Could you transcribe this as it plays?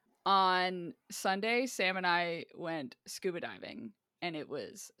On Sunday, Sam and I went scuba diving, and it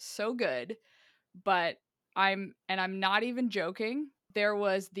was so good. But I'm not even joking. There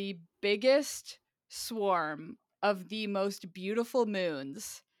was the biggest swarm of the most beautiful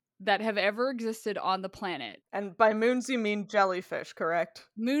moons that have ever existed on the planet. And by moons you mean jellyfish, correct?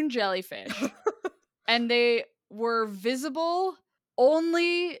 Moon jellyfish. And they were visible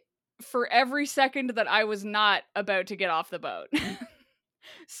only for every second that I was not about to get off the boat.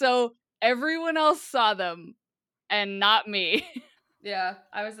 So everyone else saw them and not me. Yeah,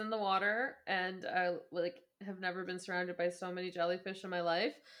 I was in the water and I have never been surrounded by so many jellyfish in my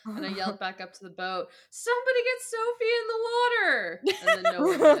life. And I yelled back up to the boat, "Somebody get Sophie in the water!" And then no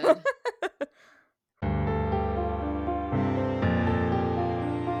one did.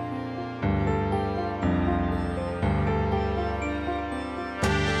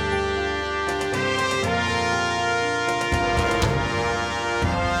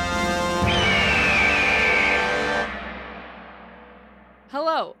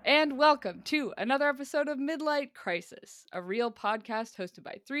 Hello, and welcome to another episode of Midlight Crisis, a real podcast hosted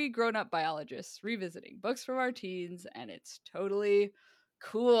by three grown-up biologists revisiting books from our teens, and it's totally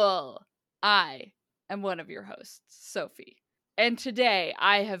cool. I am one of your hosts, Sophie, and today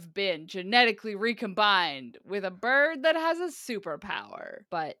I have been genetically recombined with a bird that has a superpower,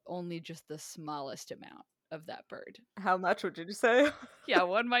 but only just the smallest amount of that bird. How much would you say? Yeah,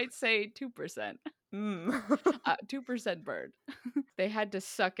 one might say 2%. 2% bird. They had to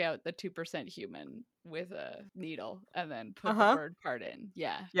suck out the 2% human with a needle and then put the bird part in.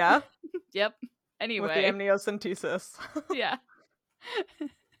 Yeah. Yeah? Yep. Anyway. With the amniocentesis. Yeah.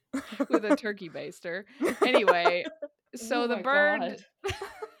 With a turkey baster. Anyway, so the bird.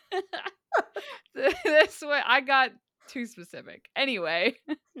 This way, I got too specific. Anyway.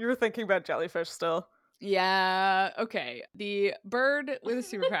 You were thinking about jellyfish still. Yeah, okay. The bird with a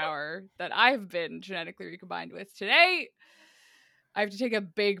superpower that I've been genetically recombined with today. I have to take a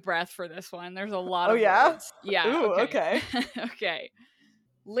big breath for this one. There's a lot of words. Yeah. Ooh, okay. Okay.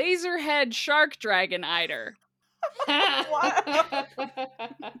 Laserhead shark dragon eider. What?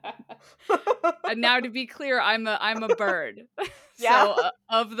 And now to be clear, I'm a bird. Yeah. So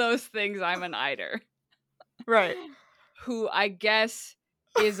of those things, I'm an eider. Right. Who I guess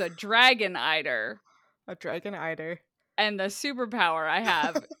is a dragon eider. A dragon eider. And the superpower I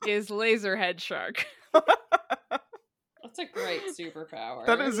have is laserhead shark. That's a great superpower.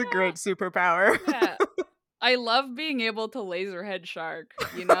 That is a great superpower. Yeah. I love being able to laserhead shark,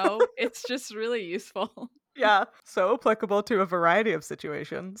 you know? It's just really useful. Yeah. So applicable to a variety of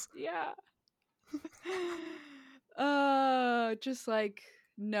situations. Yeah. Just like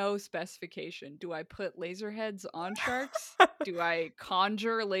no specification. Do I put laser heads on sharks? Do I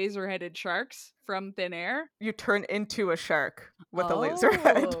conjure laser-headed sharks from thin air? You turn into a shark with a laser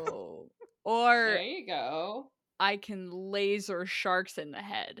head. Or there you go. I can laser sharks in the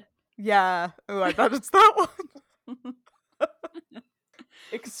head. Yeah. Oh, I thought it's that one.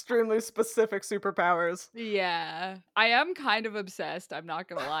 Extremely specific superpowers. Yeah. I am kind of obsessed, I'm not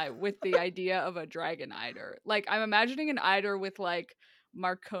gonna lie, with the idea of a dragon eider. Like, I'm imagining an eider with, like,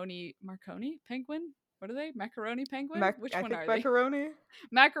 Marconi penguin? What are they? Macaroni penguin? Which one are macaroni? they?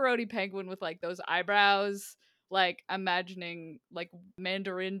 Macaroni penguin with, like, those eyebrows. Like, imagining, like,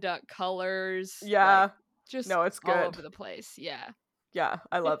 mandarin duck colors. Yeah. Like, just no, it's good. all over the place. Yeah. Yeah,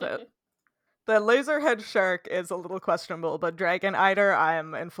 I love it. The laserhead shark is a little questionable, but dragon eider, I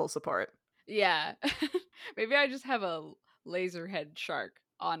am in full support. Yeah. Maybe I just have a laserhead shark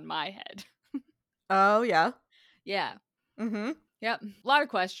on my head. Oh, yeah. Yeah. Mm-hmm. Yep. A lot of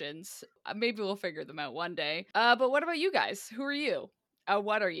questions. Maybe we'll figure them out one day. But what about you guys? Who are you?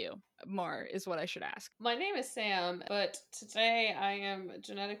 What are you? More is what I should ask. My name is Sam, but today I am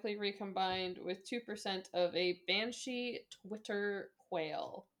genetically recombined with 2% of a banshee Twitter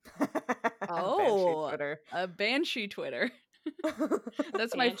quail. Oh, Banshee Twitter. A banshee Twitter.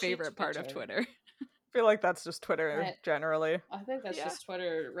 That's my favorite part of Twitter. I feel like that's just Twitter generally. I think that's just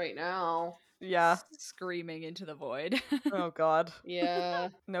Twitter right now. Yeah. Screaming into the void. Oh, God. Yeah.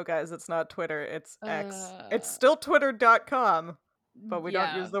 No, guys, it's not Twitter. It's X. It's still twitter.com, but we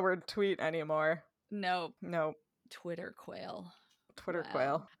don't use the word tweet anymore. No. No. Twitter quail. Twitter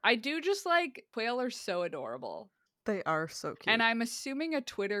quail. I do just like quail are so adorable. They are so cute. And I'm assuming a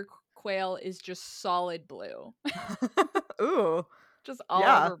Twitter quail is just solid blue. Ooh. Just all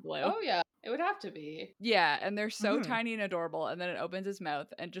over blue. Oh, yeah. It would have to be. Yeah, and they're so tiny and adorable, and then it opens its mouth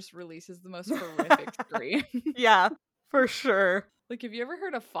and just releases the most horrific scream. Yeah, for sure. Like, have you ever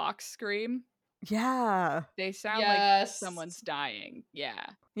heard a fox scream? Yeah. They sound like someone's dying. Yeah.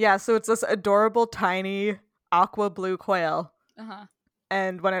 Yeah, so it's this adorable, tiny, aqua blue quail. Uh-huh.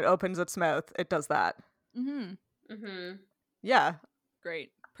 and when it opens its mouth, it does that. Mm-hmm. Mm-hmm. Yeah.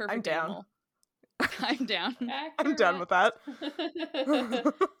 Great. Perfect I'm down. Animal. I'm down. I'm done with that.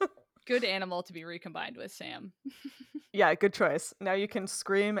 Good animal to be recombined with, Sam. Yeah, good choice. Now you can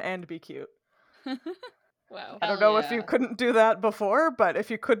scream and be cute. Wow. I don't know if you couldn't do that before, but if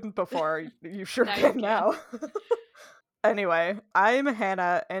you couldn't before, you sure Now you can can. now. Anyway, I'm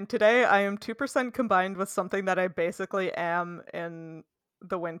Hannah, and today I am 2% combined with something that I basically am in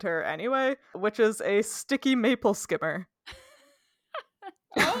the winter anyway, which is a sticky maple skimmer.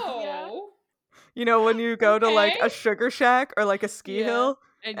 Oh. You know, when you go to like Okay. a sugar shack or like a ski hill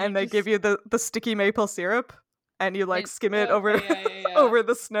and they just... give you the sticky maple syrup and you like skim it over yeah. over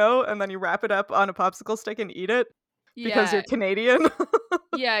the snow and then you wrap it up on a popsicle stick and eat it because you're Canadian.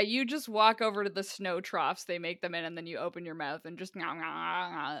 Yeah, you just walk over to the snow troughs they make them in and then you open your mouth and just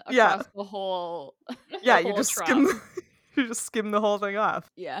across the whole Yeah, the you whole just trough. you just skim the whole thing off.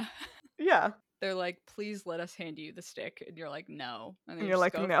 Yeah. Yeah. They're like, please let us hand you the stick. And you're like, no. And then And you you're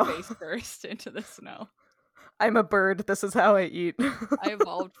just like, go no. face first into the snow. I'm a bird. This is how I eat. I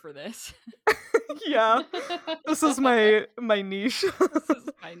evolved for this. Yeah. This is my niche. This is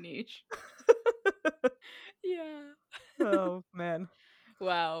my niche. Yeah. Oh, man.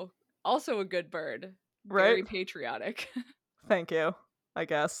 Wow. Also a good bird. Right? Very patriotic. Thank you, I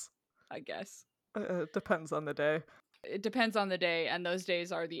guess. Depends on the day. It depends on the day, and those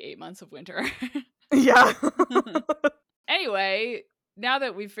days are the 8 months of winter. Yeah. Anyway, now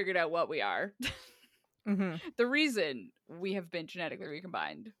that we've figured out what we are, Mm-hmm. the reason we have been genetically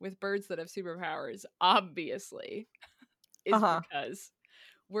recombined with birds that have superpowers, obviously, is because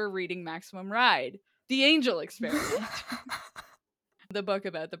we're reading Maximum Ride, the Angel Experiment, the book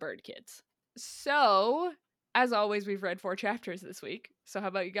about the bird kids. So, as always, we've read 4 chapters this week. So how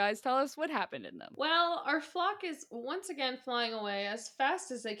about you guys tell us what happened in them? Well, our flock is once again flying away as fast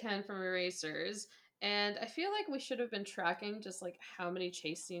as they can from erasers. And I feel like we should have been tracking just like how many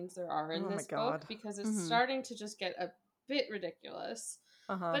chase scenes there are in this book because it's starting to just get a bit ridiculous.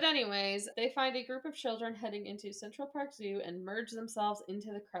 But anyways, they find a group of children heading into Central Park Zoo and merge themselves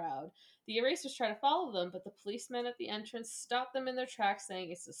into the crowd. The erasers try to follow them, but the policemen at the entrance stop them in their tracks, saying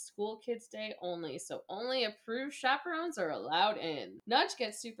it's a school kids' day only, so only approved chaperones are allowed in. Nudge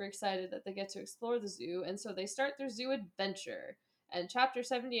gets super excited that they get to explore the zoo, and so they start their zoo adventure. And chapter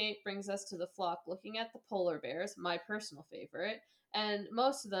 78 brings us to the flock looking at the polar bears, my personal favorite, and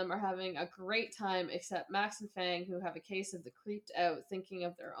most of them are having a great time except Max and Fang, who have a case of the creeped out thinking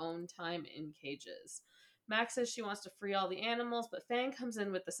of their own time in cages. Max says she wants to free all the animals, but Fang comes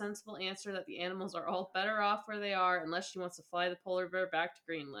in with the sensible answer that the animals are all better off where they are unless she wants to fly the polar bear back to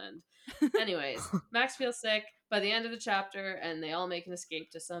Greenland. Anyways, Max feels sick by the end of the chapter, and they all make an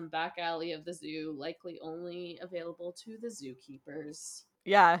escape to some back alley of the zoo, likely only available to the zookeepers.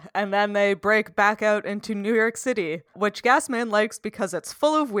 Yeah, and then they break back out into New York City, which Gasman likes because it's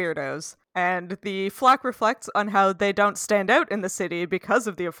full of weirdos. And the flock reflects on how they don't stand out in the city because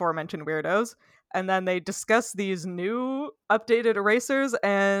of the aforementioned weirdos. And then they discuss these new updated erasers,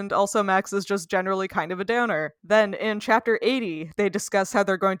 and also Max is just generally kind of a downer. Then in chapter 80, they discuss how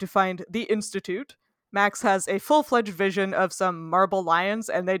they're going to find the Institute. Max has a full-fledged vision of some marble lions,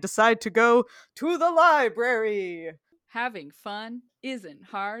 and they decide to go to the library. Having fun isn't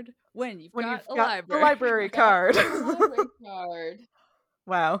hard when you've got a library card.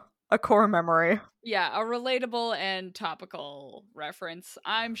 Wow, a core memory. Yeah, a relatable and topical reference,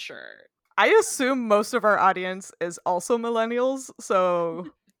 I'm sure. I assume most of our audience is also millennials, so...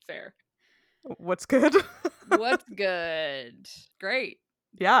 Fair. What's good? What's good? Great.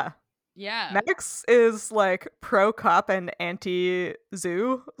 Yeah. Yeah. Max is like pro-cop and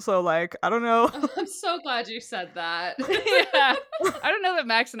anti-zoo, so like, I don't know. I'm so glad you said that. Yeah. I don't know that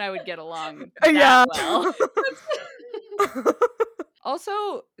Max and I would get along that well.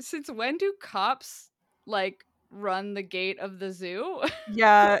 Also, since when do cops like run the gate of the zoo?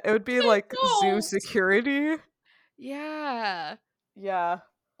 Yeah, it would be like zoo security. Yeah. Yeah.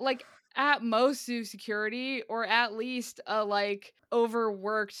 Like at most zoo security, or at least a like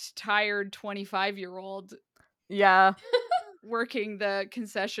overworked, tired 25-year-old. Yeah. Working the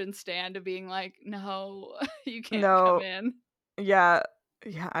concession stand of being like, no, you can't come in. Yeah.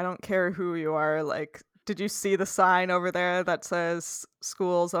 Yeah, I don't care who you are. Like, did you see the sign over there that says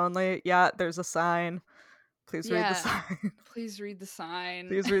schools only? Yeah, there's a sign. Please read the sign. Please read the sign.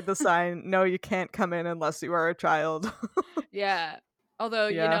 Please read the sign. No, you can't come in unless you are a child. Yeah. Although,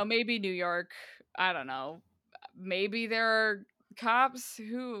 you know, maybe New York, I don't know. Maybe there are cops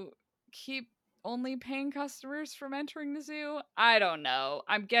who keep only paying customers from entering the zoo. I don't know.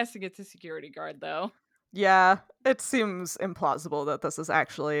 I'm guessing it's a security guard, though. Yeah, it seems implausible that this is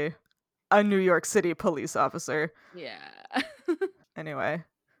actually a New York City police officer. Yeah. Anyway,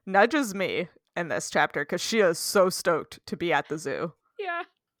 nudges me in this chapter because she is so stoked to be at the zoo. Yeah.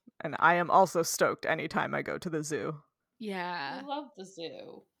 And I am also stoked anytime I go to the zoo. I Yeah. love the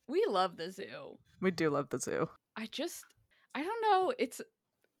zoo. We love the zoo. We do love the zoo. I don't know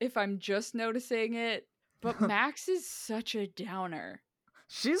if I'm just noticing it, but Max is such a downer.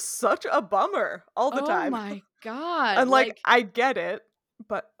 She's such a bummer all the Oh time. my god. And like, Like, I get it,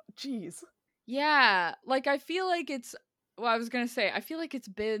 but geez. yeah, like I feel like I was gonna say, I feel like it's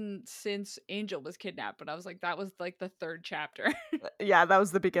been since Angel was kidnapped, but I was like, that was like the third chapter. Yeah, that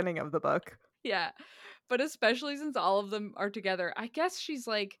was the beginning of the book. Yeah. But especially since all of them are together, I guess she's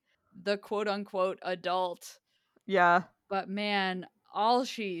like the quote unquote adult. Yeah, But man, all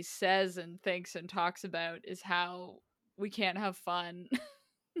she says and thinks and talks about is how we can't have fun.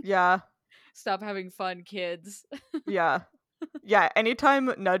 yeah, Stop having fun, kids. yeah. Yeah,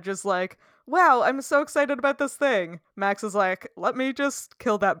 anytime Nudge is like, wow, I'm so excited about this thing, Max is like, let me just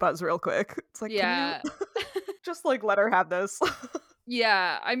kill that buzz real quick. It's like, can you Yeah. just like let her have this?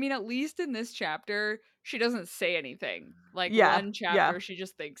 Yeah. I mean, at least in this chapter, she doesn't say anything. Like Yeah, one yeah. chapter, she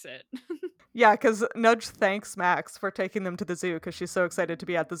just thinks it. Yeah, because Nudge thanks Max for taking them to the zoo because she's so excited to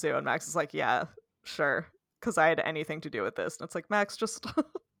be at the zoo. And Max is like, yeah, sure. Because I had anything to do with this. And it's like, Max, just.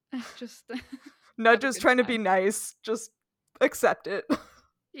 Just Nudge have a is good trying to be time. nice. Just accept it.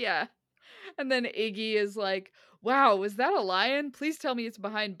 Yeah. And then Iggy is like, wow, was that a lion? Please tell me it's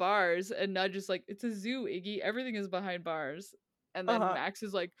behind bars. And Nudge is like, it's a zoo, Iggy. Everything is behind bars. And then Uh Max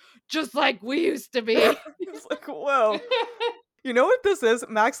is like, just like we used to huh. be. It's like, whoa. You know what this is?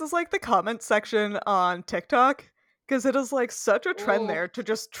 Max is like the comment section on TikTok because it is like such a trend Ooh. there to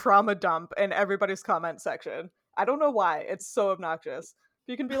just trauma dump in everybody's comment section. I don't know why. It's so obnoxious.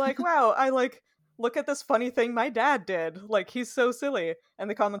 You can be like, wow, I like look at this funny thing my dad did. Like he's so silly. And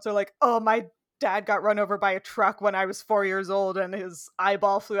the comments are like, oh, my dad got run over by a truck when I was 4 years old and his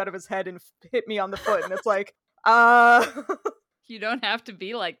eyeball flew out of his head and hit me on the foot. And it's like, uh You don't have to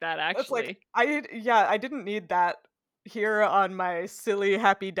be like that, it's like actually. I didn't need that here on my silly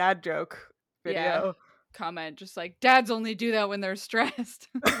happy dad joke Yeah. video. Comment just like, dads only do that when they're stressed.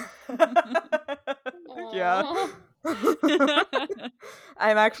 Yeah. Aw.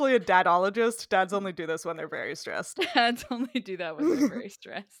 I'm actually a dadologist. Dads only do this when they're very stressed. Dads only do that when they're very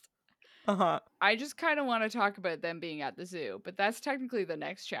stressed. Uh-huh. I just kind of want to talk about them being at the zoo, but that's technically the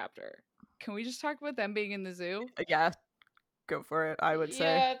next chapter. Can we just talk about them being in the zoo? Yeah, go for it, I would say.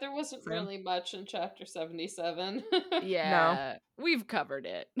 Yeah, there wasn't Same. really much in chapter 77. No. Yeah, we've covered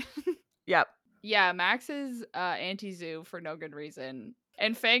it. Yep. Yeah, Max is anti-zoo for no good reason,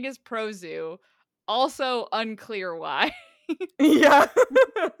 and Fang is pro-zoo. Also unclear why. Yeah.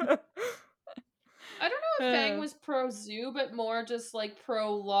 I don't know if Fang Uh, was pro zoo, but more just like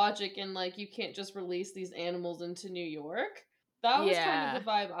pro logic and like you can't just release these animals into New York. That was kind of yeah. the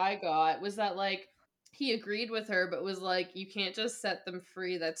vibe I got. Was that like he agreed with her, but was like, you can't just set them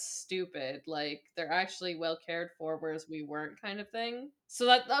free. That's stupid. Like they're actually well cared for, whereas we weren't, kind of thing. So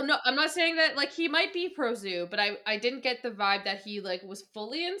that no, I'm not saying that like he might be pro zoo, but I didn't get the vibe that he like was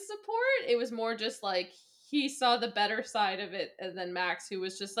fully in support. It was more just like he saw the better side of it, and then Max, who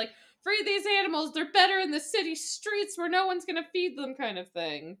was just like, free these animals, they're better in the city streets where no one's gonna feed them, kind of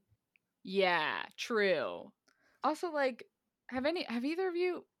thing. Yeah, true. Also, like, have either of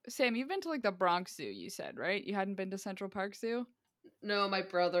you, Sam, you've been to like the Bronx Zoo, you said, right? You hadn't been to Central Park Zoo? No, my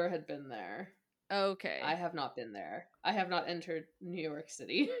brother had been there. I Okay. have not been there. I have not entered New York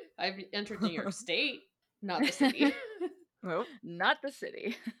City. I've entered New York State, not the city. Nope. Not the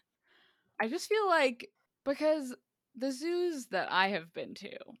city. I just feel like because the zoos that I have been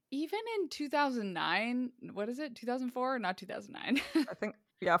to, even in 2009, what is it? 2004? Not 2009. I think,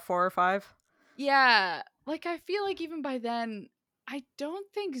 yeah, 4 or 5. Yeah, like I feel like even by then, I don't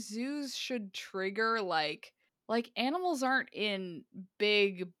think zoos should trigger like animals aren't in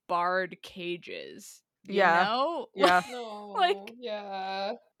big barred cages, you Yeah. know? Yeah. Like No,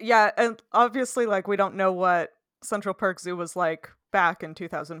 yeah. Yeah, and obviously, like, we don't know what Central Park Zoo was like back in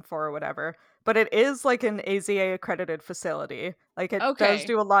 2004 or whatever, but it is like an AZA accredited facility. Like, it does okay.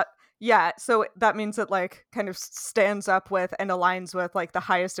 do a lot. Yeah, so that means it, like, kind of stands up with and aligns with, like, the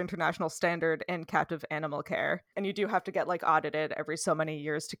highest international standard in captive animal care. And you do have to get, like, audited every so many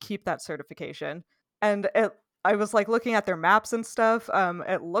years to keep that certification. And I was, like, looking at their maps and stuff.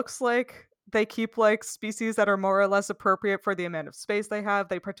 It looks like they keep like species that are more or less appropriate for the amount of space they have.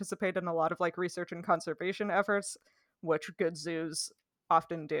 They participate in a lot of like research and conservation efforts, which good zoos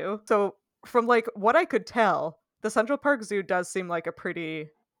often do. So from like what I could tell, the Central Park Zoo does seem like a pretty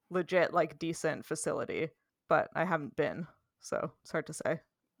legit, like, decent facility, but I haven't been, so it's hard to say.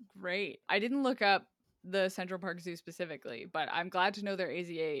 Great. I didn't look up the Central Park Zoo specifically, but I'm glad to know they're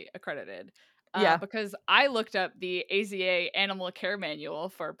AZA accredited. Yeah. Because I looked up the AZA Animal Care Manual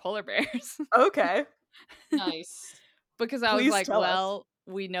for polar bears. Okay. Nice. Because I was Please like, tell us. well,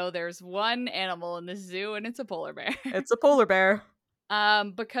 we know there's one animal in the zoo and it's a polar bear. It's a polar bear.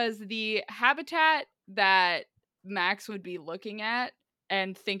 Because the habitat that Max would be looking at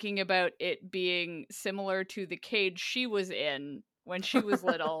and thinking about it being similar to the cage she was in when she was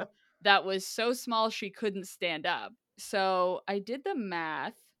little, that was so small she couldn't stand up. So I did the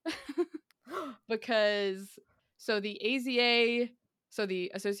math because the AZA, so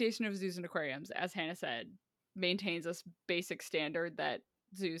the Association of Zoos and Aquariums, as Hannah said, maintains this basic standard that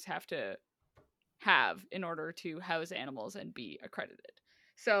zoos have to have in order to house animals and be accredited.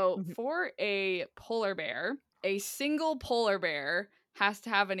 So Mhm. for a polar bear, a single polar bear has to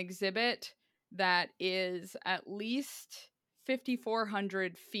have an exhibit that is at least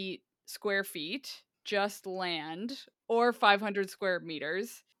 5,400 square feet, just land, or 500 square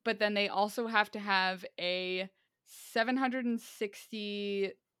meters. But then they also have to have a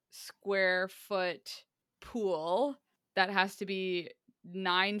 760 square foot pool that has to be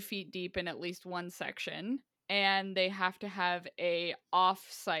 9 feet deep in at least one section, and they have to have a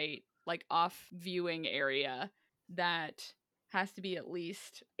off-site, like off viewing area that has to be at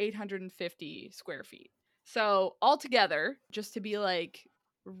least 850 square feet. So altogether, just to be like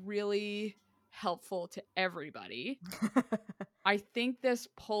really helpful to everybody, I think this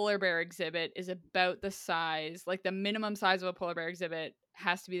polar bear exhibit is about the size, like the minimum size of a polar bear exhibit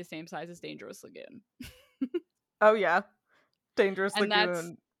has to be the same size as Dangerous Lagoon. Oh, yeah. Dangerous And that's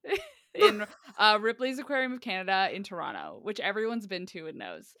Lagoon. in Ripley's Aquarium of Canada in Toronto, which everyone's been to and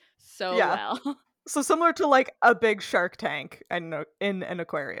knows so Yeah. well. So similar to, like, a big shark tank in an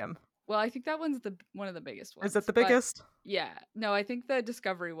aquarium. Well, I think that one's one of the biggest Is it ones, the but biggest? yeah, no, I think the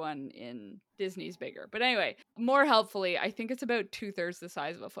Discovery one in Disney's bigger. But anyway, more helpfully, I think it's about 2/3 the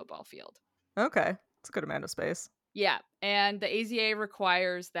size of a football field. Okay. It's a good amount of space. Yeah, and the AZA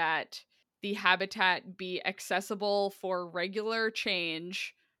requires that the habitat be accessible for regular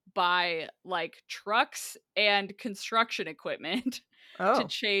change by like trucks and construction equipment to Oh.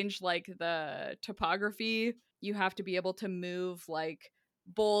 change like the topography. You have to be able to move like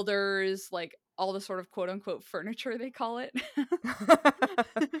boulders, like all the sort of quote unquote furniture they call it.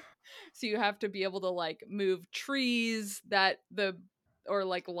 So you have to be able to like move trees or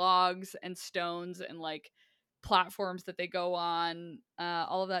like logs and stones and like platforms that they go on.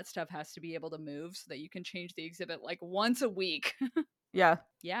 All of that stuff has to be able to move so that you can change the exhibit like once a week. Yeah.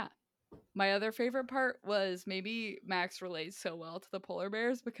 Yeah. My other favorite part was maybe Max relates so well to the polar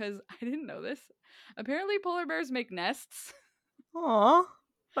bears because I didn't know this. Apparently, polar bears make nests. Aw.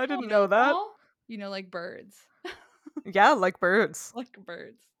 I didn't know that. Aw. Like birds. Yeah, like birds. Like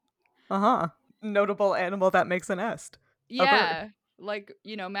birds. Uh-huh. Notable animal that makes a nest. A bird. Yeah. Like,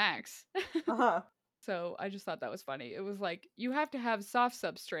 Max. Uh-huh. So I just thought that was funny. It was like, you have to have soft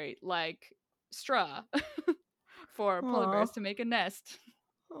substrate, like straw, for polar Aw. bears to make a nest.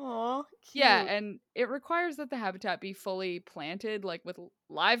 Aw, Yeah, cute. and it requires that the habitat be fully planted, like with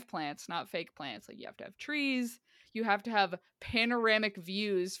live plants, not fake plants. Like you have to have trees, you have to have panoramic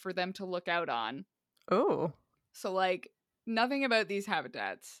views for them to look out on. Oh. So, like, nothing about these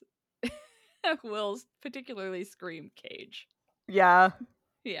habitats will particularly scream cage. Yeah.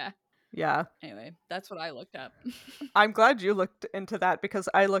 Yeah. Yeah. Anyway, that's what I looked up. I'm glad you looked into that because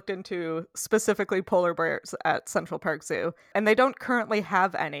I looked into specifically polar bears at Central Park Zoo, and they don't currently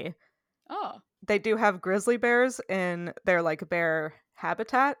have any. Oh. They do have grizzly bears in their like bear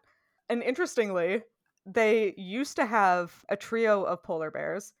habitat. And interestingly, they used to have a trio of polar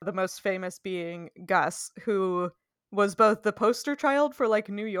bears, the most famous being Gus, who was both the poster child for like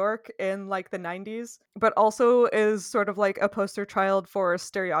New York in like the 90s, but also is sort of like a poster child for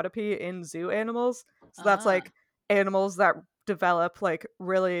stereotypy in zoo animals. So that's Ah. like animals that develop like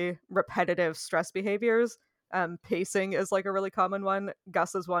really repetitive stress behaviors. Pacing is like a really common one.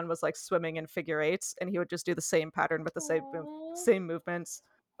 Gus's one was like swimming in figure eights, and he would just do the same pattern with the Aw. same movements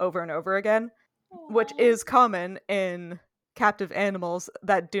over and over again, which Aw. is common in captive animals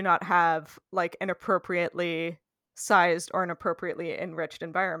that do not have like an appropriately sized or an appropriately enriched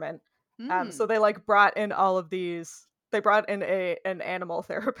environment. So Hmm. they like brought in all of these. They brought in an animal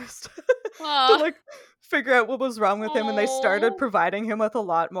therapist to Aw. like figure out what was wrong with him, and they started Aw. providing him with a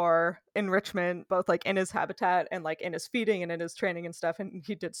lot more enrichment, both like in his habitat and like in his feeding and in his training and stuff, and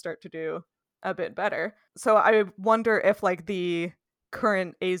he did start to do a bit better. So I wonder if like the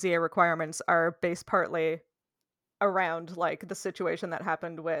current AZA requirements are based partly around like the situation that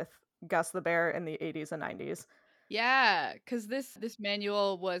happened with Gus the bear in the 80s and 90s. Yeah, because this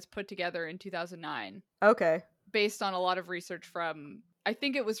manual was put together in 2009 Okay. based on a lot of research from, I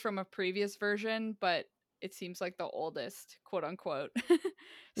think it was from a previous version, but it seems like the oldest, quote unquote,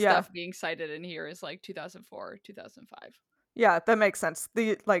 Yeah. stuff being cited in here is like 2004, 2005. Yeah, that makes sense.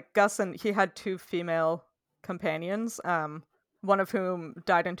 The like Gus and he had two female companions, one of whom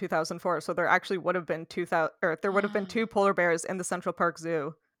died in 2004. So there actually would have been 2000, or there would have been two polar bears in the Central Park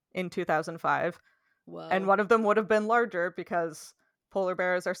Zoo in 2005, and Whoa. one of them would have been larger because polar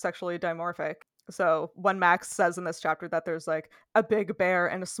bears are sexually dimorphic. So when Max says in this chapter that there's like a big bear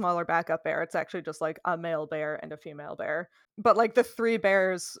and a smaller backup bear, it's actually just like a male bear and a female bear. But like the three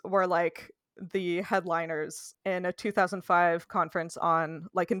bears were like the headliners in a 2005 conference on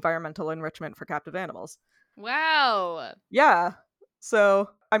like environmental enrichment for captive animals. Wow. Yeah. So,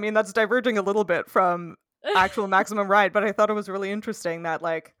 I mean, that's diverging a little bit from actual Maximum Ride, but I thought it was really interesting that,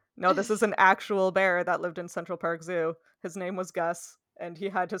 like, no, this is an actual bear that lived in Central Park Zoo. His name was Gus, and he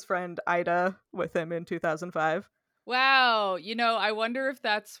had his friend Ida with him in 2005. Wow. I wonder if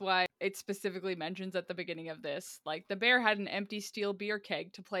that's why it specifically mentions at the beginning of this, like the bear had an empty steel beer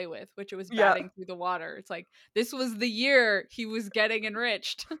keg to play with, which it was Yeah. batting through the water. It's like this was the year he was getting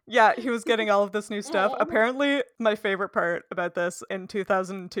enriched. Yeah, he was getting all of this new stuff. Aw. Apparently, my favorite part about this in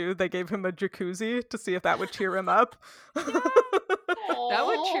 2002, they gave him a jacuzzi to see if that would cheer him up. That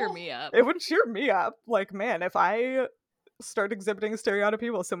would cheer Aw. me up. It would cheer me up. Like, man, if I start exhibiting stereotypy,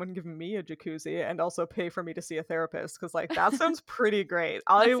 will someone give me a jacuzzi and also pay for me to see a therapist? Because, like, that sounds pretty great.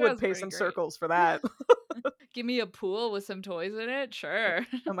 I would sounds pay pretty some great. circles for that. Give me a pool with some toys in it? Sure.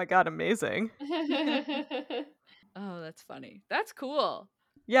 Oh my god, amazing. Oh, that's funny. That's cool.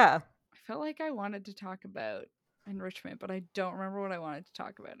 Yeah. I felt like I wanted to talk about enrichment, but I don't remember what I wanted to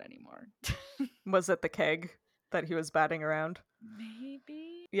talk about anymore. Was it the keg that he was batting around?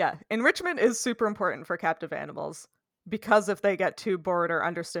 Maybe? Yeah. Enrichment is super important for captive animals because if they get too bored or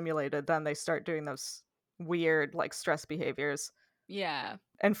understimulated, then they start doing those weird, like, stress behaviors. Yeah.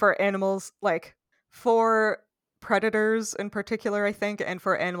 And for animals, like, for predators in particular, I think, and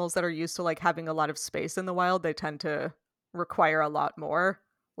for animals that are used to like having a lot of space in the wild, they tend to require a lot more.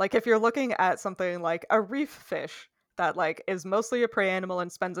 Like if you're looking at something like a reef fish that like is mostly a prey animal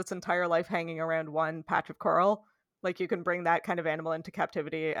and spends its entire life hanging around one patch of coral, like you can bring that kind of animal into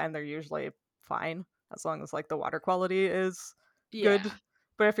captivity and they're usually fine as long as like the water quality is Yeah. good.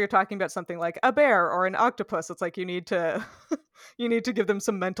 But if you're talking about something like a bear or an octopus, it's like you need to you need to give them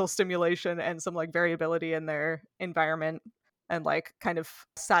some mental stimulation and some like variability in their environment and like kind of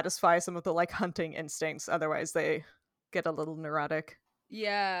satisfy some of the like hunting instincts. Otherwise they get a little neurotic.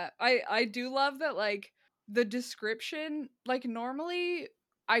 Yeah. I do love that, like, the description, like, normally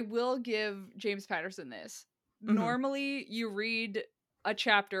I will give James Patterson this. Hmm. Normally you read a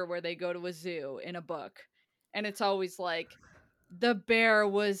chapter where they go to a zoo in a book, and it's always like the bear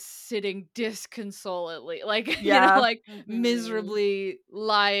was sitting disconsolately, like, Yeah. like Mhm. miserably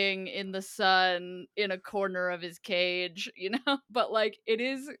lying in the sun in a corner of his cage, But like, it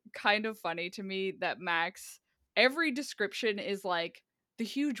is kind of funny to me that Max, every description is like, the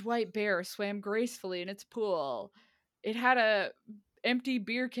huge white bear swam gracefully in its pool. It had a empty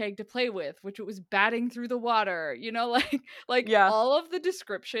beer keg to play with, which it was batting through the water, like Yeah. all of the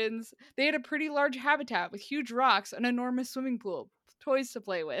descriptions. They had a pretty large habitat with huge rocks, an enormous swimming pool, toys to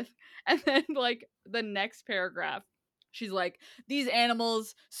play with. And then like the next paragraph, she's like, these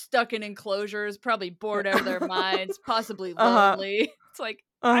animals stuck in enclosures, probably bored out of their minds, possibly Uh-huh. lonely. It's like,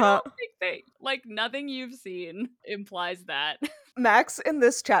 I Uh-huh. don't think they, like, nothing you've seen implies that. Max in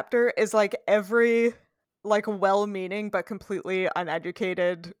this chapter is like every like well-meaning but completely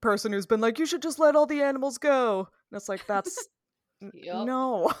uneducated person who's been like, you should just let all the animals go. And it's like, that's Yup.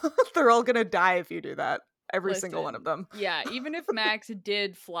 no. They're all gonna die if you do that. Every single one of Listen, them. yeah, even if Max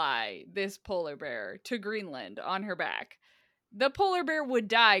did fly this polar bear to Greenland on her back, the polar bear would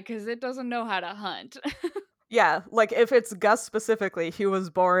die because it doesn't know how to hunt. Yeah, like if it's Gus specifically, he was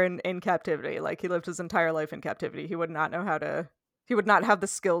born in captivity. Like he lived his entire life in captivity. He would not have the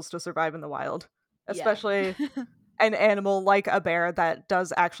skills to survive in the wild. Yeah. Especially an animal like a bear that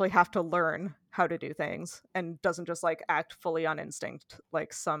does actually have to learn how to do things and doesn't just like act fully on instinct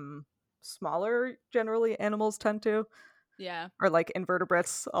like some smaller generally animals tend to. Yeah. Or like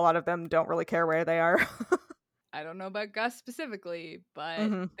invertebrates, a lot of them don't really care where they are. I don't know about Gus specifically, but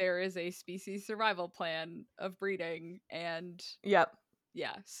Hmm. there is a species survival plan of breeding. And Yep.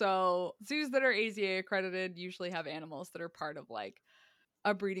 yeah, so zoos that are AZA accredited usually have animals that are part of like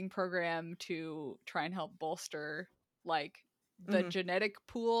a breeding program to try and help bolster like the Hmm. genetic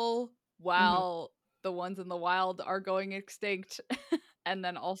pool Hmm. while the ones in the wild are going extinct. And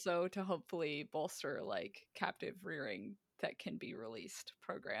then also to hopefully bolster like captive rearing that can be released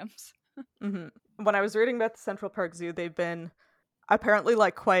programs. When I was reading about the Central Park Zoo, they've been apparently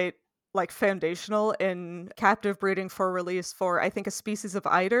like quite like foundational in captive breeding for release for I think a species of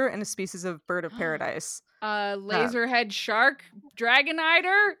eider and a species of bird of paradise. Laserhead shark dragon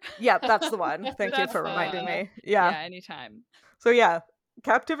eider. Yeah, that's the one. Thank you That's for the reminding one. me. Yeah. Anytime. So yeah,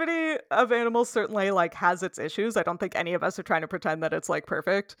 captivity of animals certainly like has its issues. I don't think any of us are trying to pretend that it's like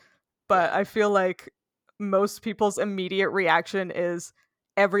perfect, but Yeah. I feel like most people's immediate reaction is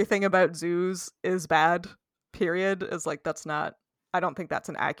everything about zoos is bad. Period. Is like that's not. I don't think that's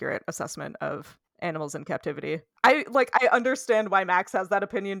an accurate assessment of animals in captivity. I understand why Max has that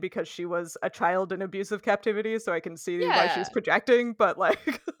opinion because she was a child in abusive captivity, so I can see why she's Yeah. projecting, but like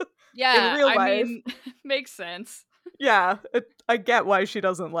in Yeah, real I life, mean, makes sense. yeah, I get why she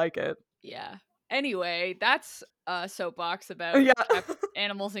doesn't like it. Yeah. Anyway, that's a soapbox about Yeah.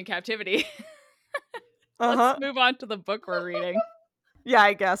 animals in captivity. Uh-huh. Let's move on to the book we're reading. Yeah,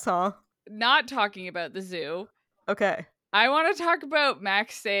 I guess, huh? Not talking about the zoo. Okay. I want to talk about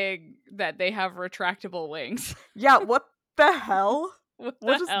Max saying that they have retractable wings. Yeah, what the hell? What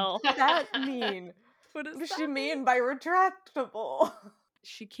Does hell? that mean? What does What does that she mean? mean by retractable?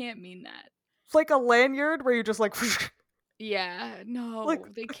 She can't mean that. It's like a lanyard where you just like Yeah, no,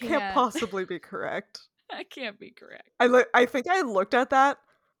 like they it can't. can't possibly be correct. That can't be correct. I think I looked at that,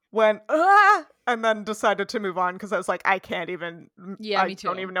 went and then decided to move on because I was like, I can't even. Yeah, I me too.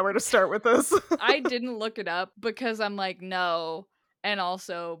 don't even know where to start with this. I didn't look it up because I'm like, no. And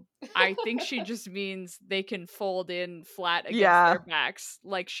also, I think she just means they can fold in flat against Yeah. their backs,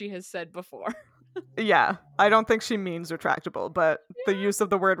 like she has said before. Yeah, I don't think she means retractable, but the use of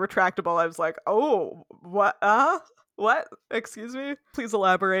the word retractable, I was like, oh, what? What? Excuse me? Please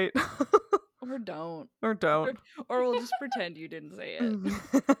elaborate. Or don't. Or don't. Or we'll just pretend you didn't say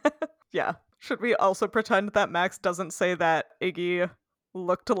it. Yeah. Should we also pretend that Max doesn't say that Iggy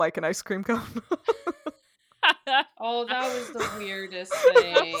looked like an ice cream cone? Oh, that was the weirdest That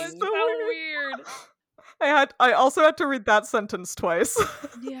thing. was so weird. I also had to read that sentence twice.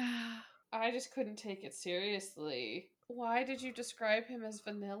 Yeah. I just couldn't take it seriously. Why did you describe him as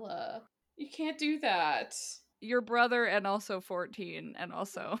vanilla? You can't do that. Your brother and also 14 and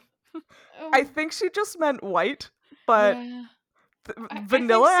also. I think she just meant white, but Yeah. I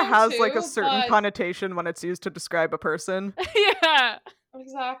vanilla think so has like a too, certain but- connotation when it's used to describe a person. Yeah.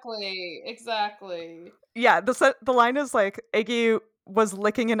 Exactly. Yeah, the line is like Iggy was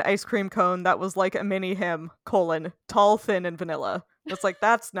licking an ice cream cone that was like a mini him, tall, thin, and vanilla. It's like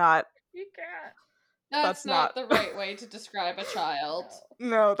that's not You can't. That's not the right way to describe a child.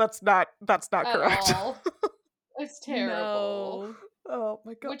 No, that's not At correct. all. It's terrible. No. Oh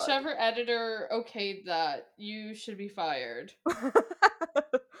my god. Whichever editor okayed that, you should be fired.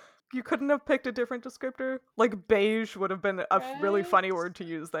 You couldn't have picked a different descriptor? Like beige would have been a really funny Right? word to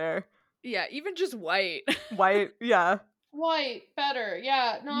use there. Yeah, even just white. White, yeah. White, better.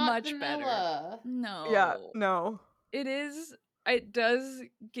 Yeah, not Much vanilla. better. No. Yeah, no. It does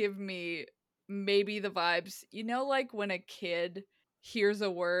give me maybe the vibes. You know, like when a kid hears a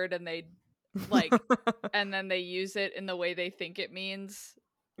word and they like and then they use it in the way they think it means,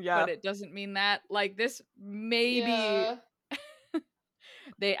 Yeah. but it doesn't mean that. Like this maybe Yeah.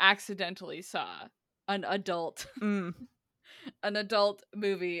 they accidentally saw an adult an adult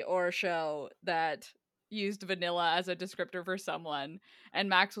movie or show that used vanilla as a descriptor for someone, and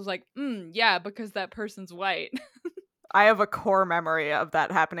Max was like, yeah, because that person's white. I have a core memory of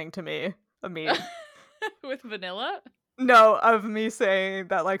that happening to me. I mean, With vanilla? no, of me saying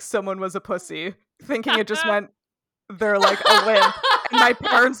that like someone was a pussy, thinking it just meant they're like a limp. And my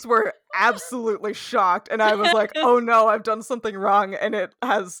parents were absolutely shocked, and I was like, "Oh no, I've done something wrong," and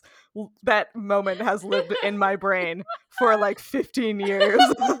that moment has lived in my brain for like 15 years.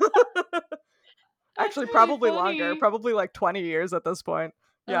 Actually, really probably funny. longer, probably like 20 years at this point.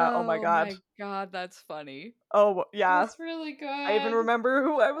 Yeah, oh my god. My god, that's funny. Oh, yeah. That's really good. I even remember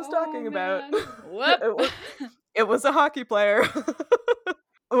who I was talking about. man. Whoop. It was a hockey player.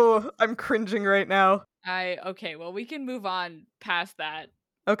 Oh, I'm cringing right now. Okay, well, we can move on past that,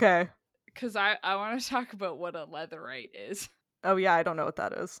 Okay. because I want to talk about what a leatherite is. Oh yeah, I don't know what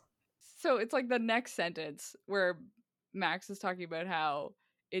that is. So it's like the next sentence where Max is talking about how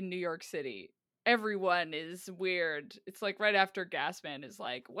in New York City, everyone is weird. It's like right after Gasman is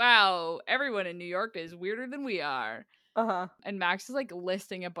like, wow, everyone in New York is weirder than we are. Uh-huh. And Max is like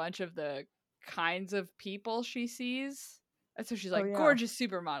listing a bunch of the kinds of people she sees. And so she's like, yeah. gorgeous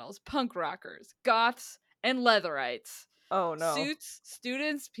supermodels, punk rockers, goths, and leatherites. Oh no. suits,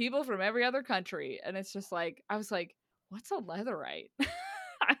 students, people from every other country. And it's just like, I was like, what's a leatherite?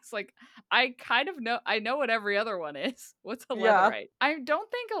 I was like, I kind of know, I know what every other one is. What's a Yeah. leatherite? I don't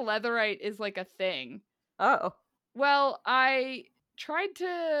think a leatherite is like a thing. Oh. Well, I tried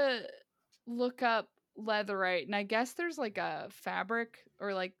to look up leatherite, and I guess there's like a fabric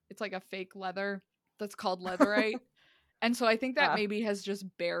or like it's like a fake leather that's called leatherite. And so I think that Yeah. maybe has just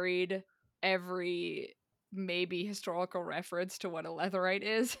buried every maybe historical reference to what a leatherite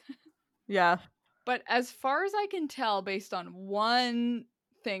is. Yeah. But as far as I can tell, based on one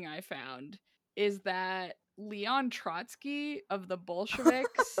thing I found, is that Leon Trotsky of the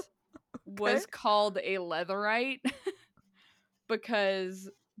Bolsheviks Okay. was called a leatherite because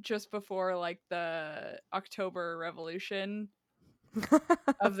just before like the October Revolution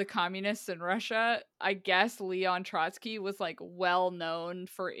of the communists in Russia, I guess Leon Trotsky was like well known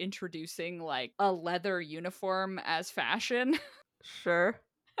for introducing like a leather uniform as fashion. Sure.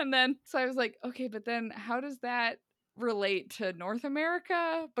 And then so I was like, okay, but then how does that relate to North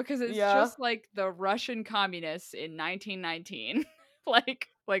America? Because it's Yeah. just like the Russian communists in 1919. like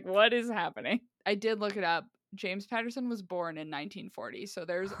what is happening? I did look it up. James Patterson was born in 1940, so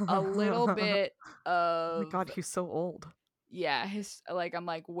there's a little Oh bit my of god, he's so old. yeah, his like I'm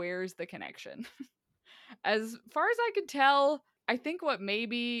like where's the connection? As far as I could tell, I think what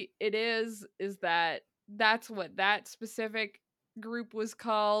maybe it is that that's what that specific group was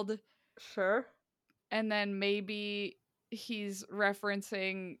called, Sure. and then maybe he's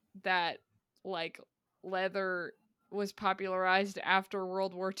referencing that like leather was popularized after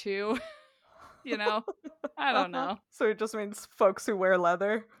World War II, you know? I don't know. So it just means folks who wear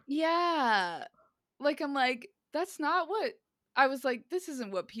leather. Yeah. Like I'm like that's not what I was like this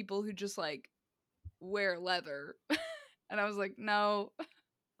isn't what people who just like wear leather. And I was like, no,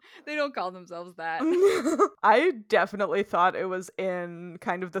 they don't call themselves that. I definitely thought it was in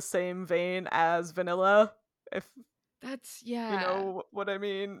kind of the same vein as vanilla, if That's you yeah. know what I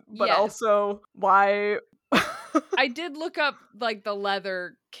mean. But Yes. also, why? I did look up like the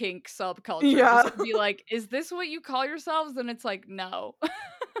leather kink subculture Yeah. just to be like, is this what you call yourselves? And it's like, no.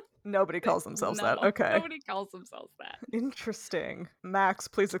 Nobody calls themselves that. No. Okay. Nobody calls themselves that. Interesting. Max,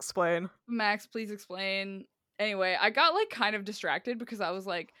 please explain. Max, please explain. Anyway, I got like kind of distracted because I was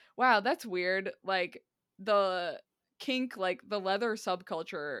like, wow, that's weird. Like the kink, like the leather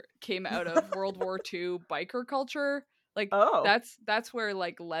subculture came out of World War II biker culture. Like Oh. that's where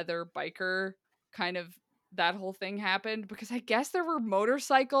like leather biker kind of that whole thing happened because I guess there were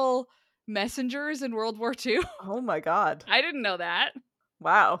motorcycle messengers in World War II. Oh my god. I didn't know that.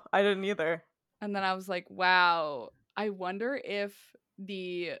 Wow. I didn't either. And then I was like, wow, I wonder if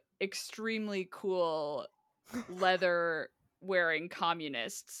the extremely cool leather wearing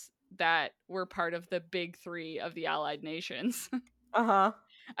communists that were part of the big three of the Allied nations. Uh huh.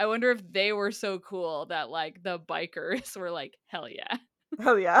 I wonder if they were so cool that like the bikers were like, hell yeah.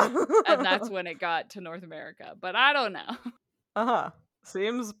 Hell yeah. And that's when it got to North America. But I don't know. Uh huh.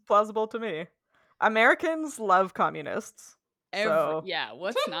 Seems plausible to me. Americans love communists. So Yeah,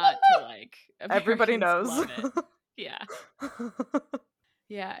 what's not to like? everybody Americans knows. love it. Yeah.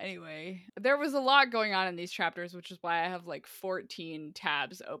 Yeah, anyway. There was a lot going on in these chapters, which is why I have like 14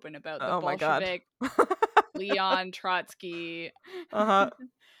 tabs open about the Oh my god. Bolshevik, Leon Trotsky, Uh-huh.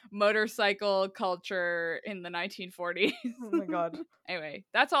 motorcycle culture in the 1940s. Oh my god. Anyway,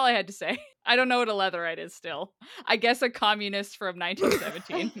 that's all I had to say. I don't know what a leatherite is still. I guess a communist from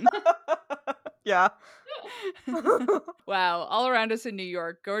 1917. Yeah. Wow, all around us in New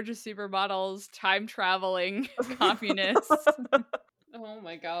York, gorgeous supermodels, time traveling communists. Oh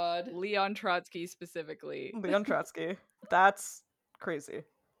my god. Leon Trotsky specifically. Leon Trotsky. That's crazy.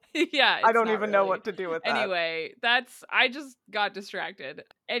 Yeah, I it's don't not even know really. what to do with that. Anyway, I just got distracted.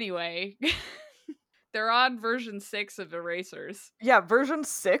 Anyway, they're on version 6 of Erasers. Yeah, version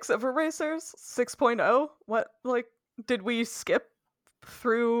 6 of Erasers? 6.0? What, like, did we skip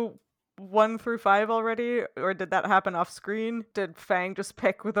through 1 through 5 already? Or did that happen off screen? Did Fang just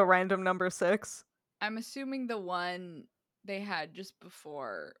pick with a random number 6? I'm assuming the one they had just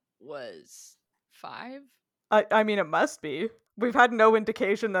before was 5? I mean, it must be. We've had no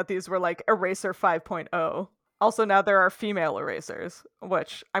indication that these were, like, Eraser 5.0. Also, now there are female erasers,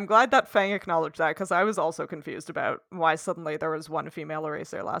 which I'm glad that Fang acknowledged that, because I was also confused about why suddenly there was one female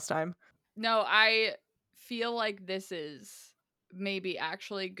eraser last time. No, I feel like this is maybe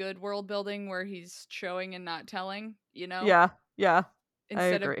actually good world building where he's showing and not telling, you know? Yeah, I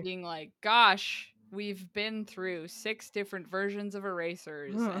Instead of agree. being like, gosh, we've been through 6 different versions of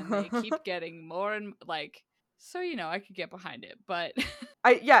erasers and they keep getting more and like, so, you know, I could get behind it, but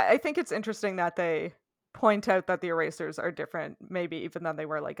I think it's interesting that they point out that the erasers are different, maybe even than they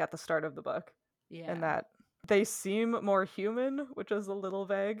were like at the start of the book. Yeah. And that they seem more human, which is a little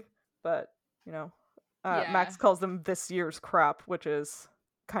vague, but you know, Yeah. Max calls them this year's crop, which is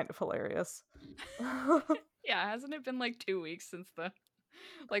kind of hilarious. Yeah, hasn't it been like 2 weeks since the,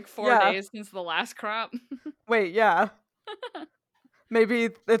 like 4 Yeah. days since the last crop? Wait, yeah. Maybe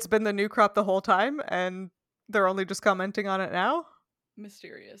it's been the new crop the whole time and they're only just commenting on it now?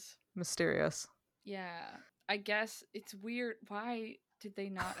 Mysterious. Mysterious. Yeah, I guess it's weird. Why did they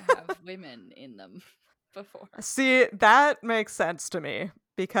not have women in them before? See, that makes sense to me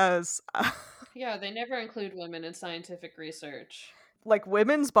because Yeah, they never include women in scientific research. like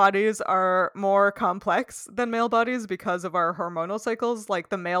women's bodies are more complex than male bodies because of our hormonal cycles. Like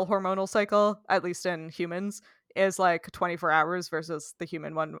the male hormonal cycle, at least in humans, is like 24 hours versus the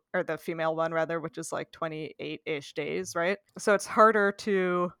human one, or the female one rather, which is like 28-ish days, right? So it's harder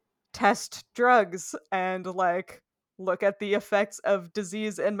to test drugs and like look at the effects of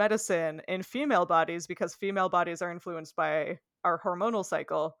disease and medicine in female bodies because female bodies are influenced by our hormonal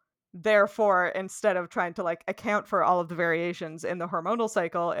cycle. Therefore, instead of trying to like account for all of the variations in the hormonal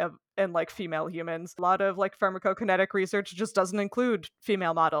cycle in like female humans, a lot of like pharmacokinetic research just doesn't include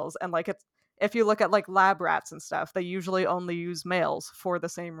female models. And like it's, if you look at like lab rats and stuff, they usually only use males for the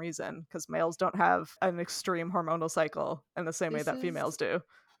same reason because males don't have an extreme hormonal cycle in the same way that females do.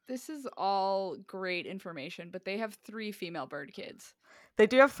 This is all great information, but they have 3 female bird kids. They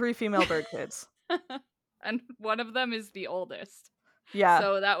do have 3 female bird kids. And one of them is the oldest. Yeah.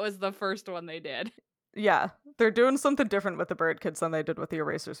 So that was the first one they did. Yeah. They're doing something different with the bird kids than they did with the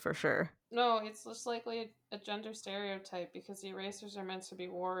erasers for sure. No, it's just likely a gender stereotype because the erasers are meant to be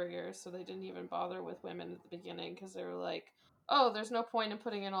warriors, so they didn't even bother with women at the beginning because they were like, oh, there's no point in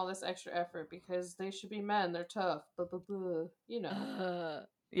putting in all this extra effort because they should be men, they're tough, blah, blah, blah, you know.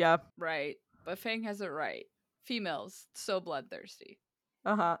 Yeah. Right. But Fang has it right. Females, so bloodthirsty.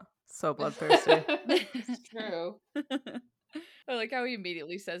 Uh-huh. So bloodthirsty. It's true. I like how he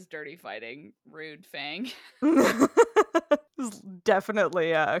immediately says dirty fighting, rude Fang. He's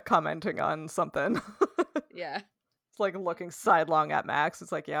definitely commenting on something. Yeah. It's like looking sidelong at Max.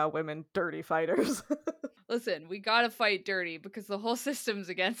 It's like, yeah, women dirty fighters. Listen, we gotta fight dirty because the whole system's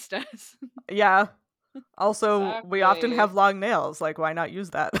against us. Yeah. Also, we often Exactly. have long nails. Like, why not use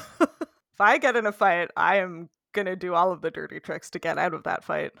that? If I get in a fight, I am gonna do all of the dirty tricks to get out of that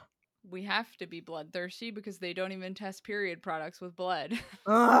fight. We have to be bloodthirsty because they don't even test period products with blood.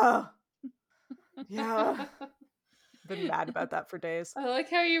 Ugh. Yeah. Been mad about that for days. I like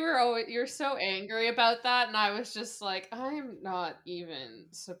how you're so angry about that, and I was just like, I'm not even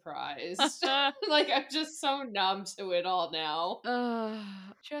surprised. Like I'm just so numb to it all now.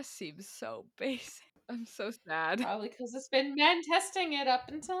 Just seems so basic. I'm so sad. Probably because it's been men testing it up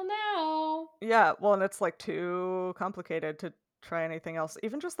until now. Yeah, well, and it's like too complicated to try anything else.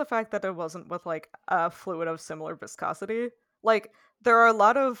 Even just the fact that it wasn't with like a fluid of similar viscosity. Like, there are a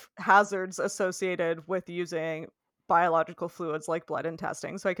lot of hazards associated with using biological fluids like blood in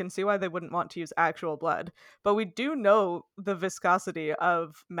testing, so I can see why they wouldn't want to use actual blood. But we do know the viscosity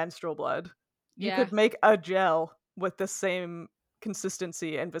of menstrual blood. You could make a gel with the same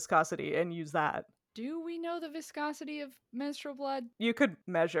consistency and viscosity and use that. Do we know the viscosity of menstrual blood? You could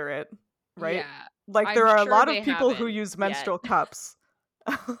measure it, right? Yeah. Like, there I'm are a sure lot of they people who haven't use yet. menstrual cups.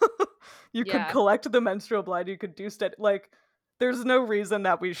 You could Yeah. collect the menstrual blood, you could do like, there's no reason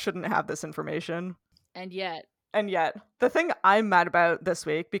that we shouldn't have this information. And yet, The thing I'm mad about this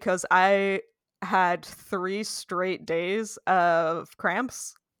week, because I had 3 straight days of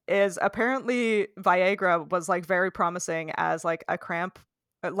cramps, is apparently Viagra was like very promising as like a cramp,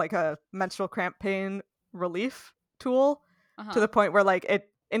 like a menstrual cramp pain relief tool, to the point where like it,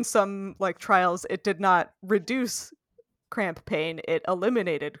 in some like trials, it did not reduce cramp pain, it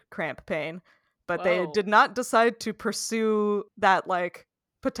eliminated cramp pain, but they Whoa. did not decide to pursue that like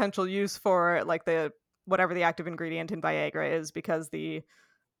potential use for like the whatever the active ingredient in Viagra is, because the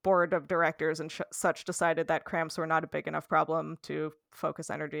board of directors and such decided that cramps were not a big enough problem to focus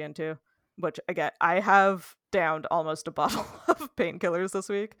energy into. Which, again, I have downed almost a bottle of painkillers this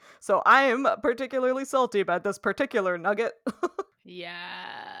week, so I am particularly salty about this particular nugget.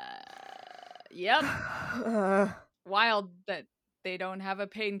 yeah. Yep. Wild that they don't have a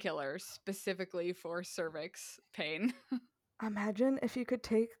painkiller specifically for cervix pain. Imagine if you could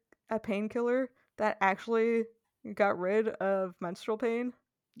take a painkiller that actually got rid of menstrual pain.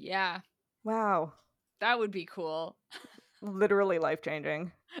 Yeah. Wow. That would be cool. Literally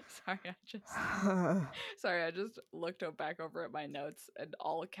life-changing. Sorry, I just looked back over at my notes, and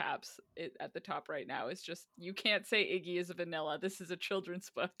all caps at the top right now is just, you can't say Iggy is a vanilla. This is a children's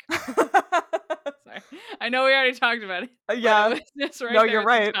book. Sorry. I know we already talked about it. Yeah. But it was just right No, there you're at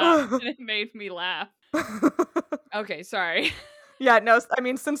right. the top, and it made me laugh. Okay, sorry. Yeah, no, I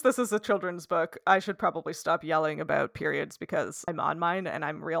mean, since this is a children's book, I should probably stop yelling about periods because I'm on mine and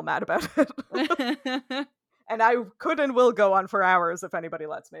I'm real mad about it. And I could and will go on for hours if anybody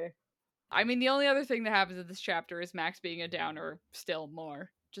lets me. I mean, the only other thing that happens in this chapter is Max being a downer still more.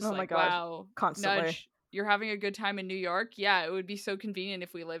 Just Oh my like, God, wow, constantly. Nudge, you're having a good time in New York? Yeah, it would be so convenient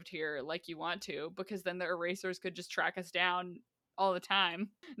if we lived here like you want to, because then the erasers could just track us down all the time,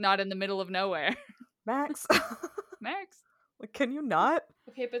 not in the middle of nowhere. Max, Max? like, can you not?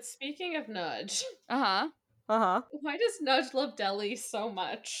 Okay, but speaking of Nudge, Uh-huh. Uh-huh. why does Nudge love delis so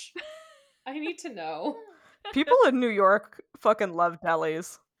much? I need to know. People in New York fucking love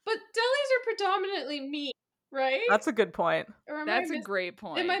delis. But delis are predominantly meat, right? That's a good point. Or am That's I a great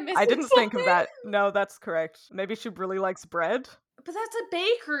point. Am I missing I didn't think of something? that. No, that's correct. Maybe she really likes bread? But that's a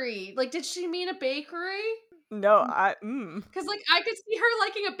bakery. Like, did she mean a bakery? No, Because, like, I could see her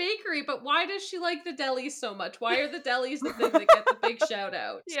liking a bakery, but why does she like the delis so much? Why are the delis the thing that get the big shout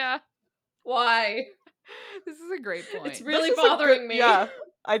out? Yeah. Why? This is a great point. It's really This is bothering me. Yeah,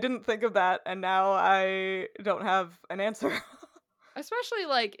 I didn't think of that, and now I don't have an answer. Especially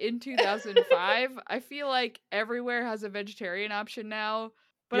like in 2005, I feel like everywhere has a vegetarian option now,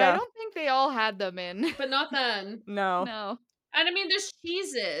 but I Yeah. don't think they all had them in. But not then. No. No. And I mean, there's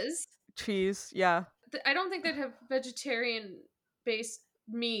cheeses. Cheese, yeah. I don't think they'd have vegetarian based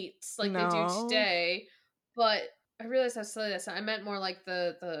meats like they do No. today. But I realized how silly that sounded. I meant more like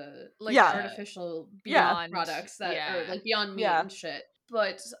the Like Yeah. artificial Beyond products that are yeah. like Beyond Meat Yeah. and shit.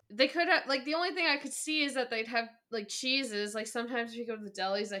 But they could have, like, the only thing I could see is that they'd have like cheeses. Like, sometimes if you go to the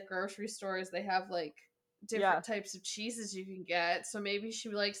delis at grocery stores, they have like different types of cheeses you can get. So maybe she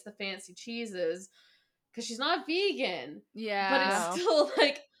likes the fancy cheeses because she's not vegan. Yeah. But No. it's still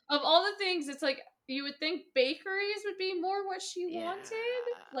like, of all the things, it's like you would think bakeries would be more what she wanted.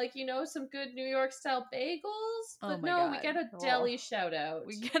 Like, you know, some good New York style bagels. Oh But my no, we God. get a deli shout out.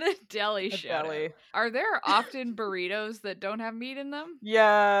 We get a deli A shout deli. out. Are there often burritos that don't have meat in them?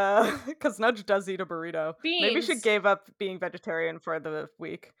 Yeah, because Nudge does eat a burrito. Maybe she Beans. gave up being vegetarian for the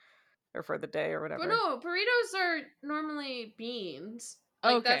week or for the day or whatever. But no, burritos are normally beans.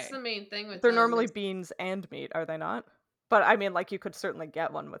 Like, that's Okay. the main thing with They're them. normally is- beans and meat, are they not? But I mean, like, you could certainly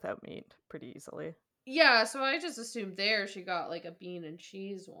get one without meat pretty easily. Yeah, so I just assumed there she got like a bean and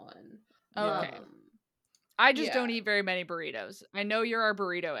cheese one. Okay. Um, I just yeah. don't eat very many burritos. I know you're our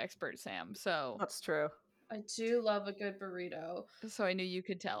burrito expert, Sam, so That's true. I do love a good burrito. I knew you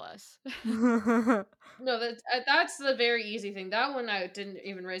could tell us. No, that's the very easy thing. That one I didn't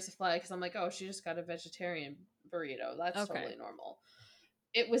even raise a flag because I'm like, oh, she just got a vegetarian burrito. That's Okay. totally normal.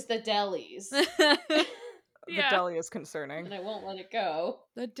 It was the delis, The Yeah. deli is concerning. and I won't let it go.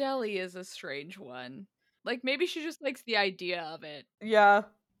 The deli is a strange one. Like, maybe she just likes the idea of it. Yeah,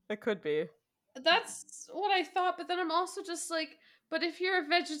 it could be. That's what I thought, but then I'm also just like, but if you're a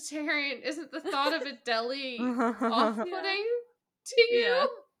vegetarian, isn't the thought of a deli off-putting to you? Yeah.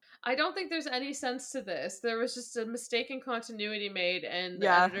 I don't think there's any sense to this. There was just a mistaken continuity made, and the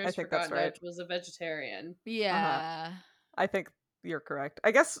Yeah, I editors think forgot that's right. Nudge was a vegetarian. Yeah. I think you're correct.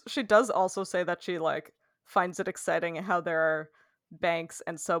 I guess she does also say that she, like, finds it exciting how there are banks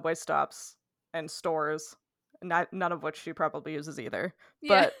and subway stops and stores, none of which she probably uses either.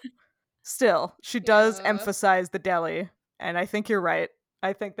 Yeah. But still, she does Yeah. emphasize the deli, and I think you're right.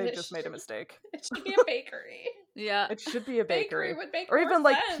 I think they It just made a should- mistake. It should be a bakery. Yeah. It should be a bakery. would make Or more even,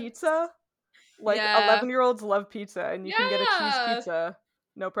 like, sense. pizza. Like, Yeah. 11-year-olds love pizza, and you can get a cheese Yeah. pizza.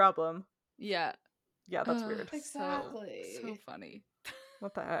 No problem. Yeah. Yeah, that's weird. Exactly. So funny.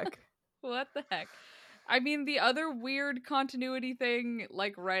 What the heck? What the heck? I mean, the other weird continuity thing,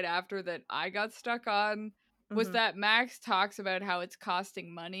 like right after that I got stuck on, was Mhm. that Max talks about how it's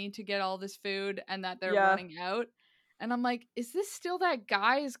costing money to get all this food and that they're Yeah. running out. And I'm like, is this still that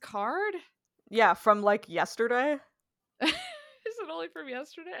guy's card? Yeah, from, like, yesterday? Is it only from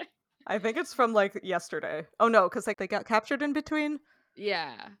yesterday? I think it's from, like, yesterday. Oh, no, because, like, they got captured in between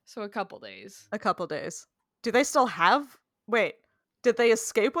Yeah. So a couple days. a couple days. Do they still have... Wait, did they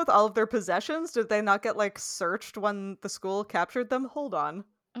escape with all of their possessions? Did they not get, like, searched when the school captured them? Hold on.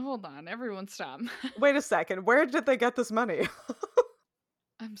 Hold on, everyone stop. Wait a second. Where did they get this money?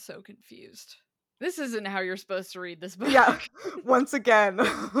 I'm so confused. This isn't how you're supposed to read this book. Yeah, once again,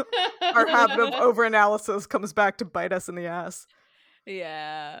 our habit of overanalysis comes back to bite us in the ass.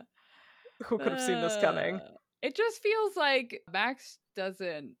 Yeah. Who could have seen this coming? It just feels like Max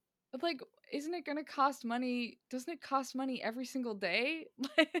doesn't, like, isn't it gonna cost money? Doesn't it cost money every single day?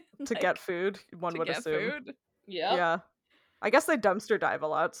 To get food, one to would get assume. food? Yep. Yeah. I guess they dumpster dive a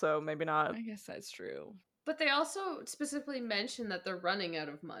lot, so maybe not. I guess that's true. But they also specifically mention that they're running out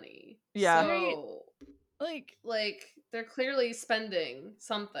of money. Yeah. Right. So, Like they're clearly spending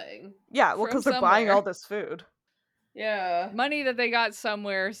something. Yeah, well, from because they're buying somewhere. all this food. Yeah. Money that they got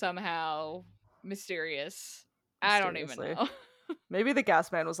somewhere somehow. Mysterious. I don't even Mysteriously. know. Maybe the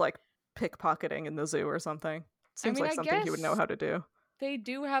gas man was like pickpocketing in the zoo or something. I Seems mean, like I something he would know guess how to do. they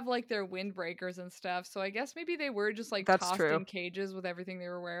do have like their windbreakers and stuff, so I guess maybe they were just like That's tossed true. in cages with everything they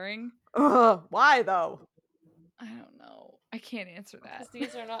were wearing. Ugh, why though? I don't know. I can't answer that. Because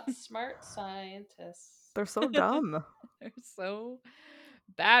these are not smart scientists. They're so dumb. They're so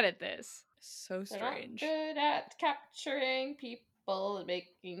bad at this. So They're not strange. good at capturing people and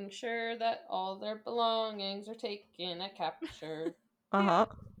making sure that all their belongings are taken at capture. Uh-huh.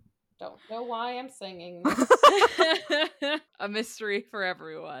 Don't know why I'm singing this. A mystery for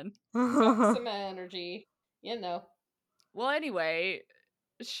everyone. Got some energy, you know. Well, anyway,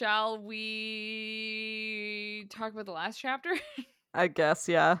 shall we talk about the last chapter? I guess,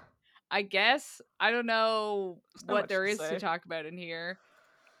 yeah. I guess. I don't know There's not what much there to is to say. talk about in here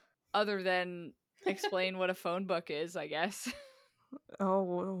other than explain what a phone book is, I guess.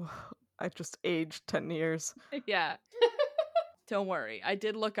 Oh, I just aged 10 years. Yeah. Don't worry. I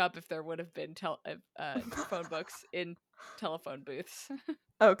did look up if there would have been phone books in telephone booths.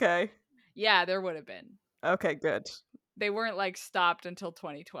 Okay. Yeah, there would have been. Okay, good. They weren't like stopped until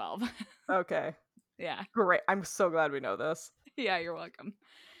 2012. Okay. Yeah. Great. I'm so glad we know this. Yeah, you're welcome.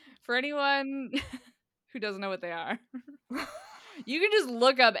 For anyone who doesn't know what they are, you can just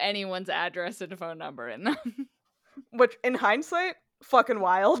look up anyone's address and phone number in them. Which, in hindsight, fucking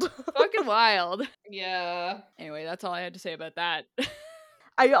wild. Fucking wild. Yeah. Anyway, that's all I had to say about that.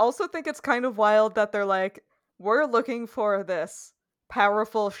 I also think it's kind of wild that they're like, we're looking for this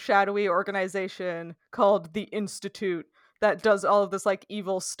powerful, shadowy organization called the Institute that does all of this like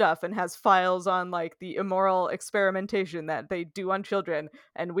evil stuff and has files on like the immoral experimentation that they do on children,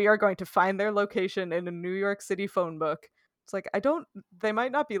 and we are going to find their location in a New York City phone book. It's like, they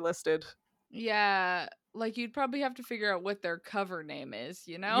might not be listed. Yeah, like you'd probably have to figure out what their cover name is,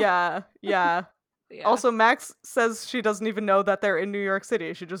 you know? Yeah. Yeah. Also, Max says she doesn't even know that they're in New York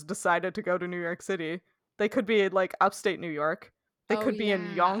City. She just decided to go to New York City. They could be like upstate New York. They Oh, could be in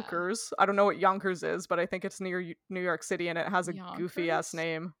yeah. Yonkers. I don't know what Yonkers is, but I think it's near New York City and it has a goofy ass Yonkers?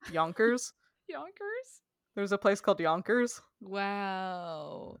 name. Yonkers? Yonkers? There's a place called Yonkers.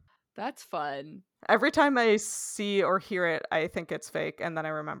 Wow. That's fun. Every time I see or hear it, I think it's fake, and then I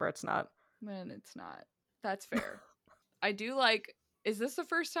remember it's not. Man, it's not. That's fair. I do like. Is this the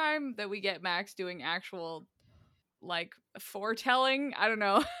first time that we get Max doing actual, like, foretelling? I don't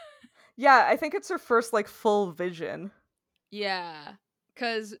know. Yeah, I think it's her first like full vision. Yeah.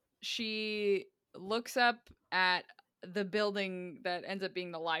 Because she looks up at the building that ends up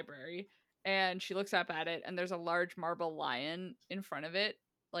being the library, and she looks up at it, and there's a large marble lion in front of it,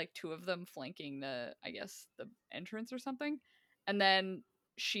 like two of them flanking the entrance or something. And then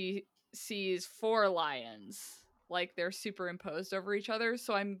she sees four lions, like they're superimposed over each other.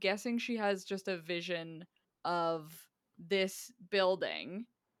 So I'm guessing she has just a vision of this building.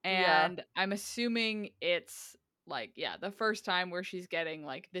 Yeah. And I'm assuming it's like, yeah, the first time where she's getting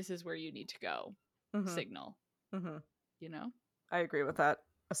like, this is where you need to go signal, you know? I agree with that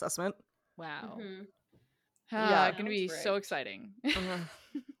assessment. Wow. Mm-hmm. Yeah, gonna Sounds be so right. exciting.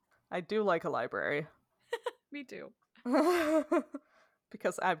 I do like a library. Me too.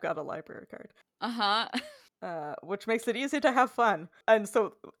 Because I've got a library card. Which makes it easy to have fun. And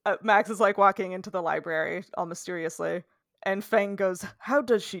so Max is like walking into the library all mysteriously. And Fang goes, how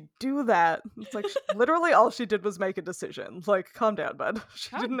does she do that? It's like, literally all she did was make a decision. Like, calm down, bud.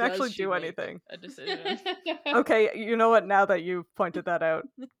 She How didn't does actually she do make anything. a decision. Okay, you know what? Now that you pointed that out,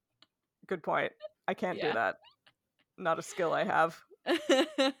 good point. I can't do that. Not a skill I have.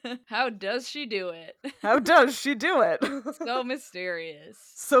 How does she do it? How does she do it? So mysterious.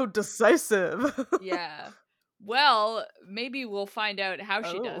 So decisive. Yeah. Well, maybe we'll find out how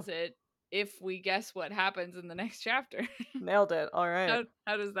she does it if we guess what happens in the next chapter. Nailed it. All right.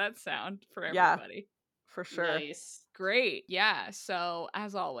 How does that sound for everybody? Yeah, for sure. Nice. Great. Yeah. So,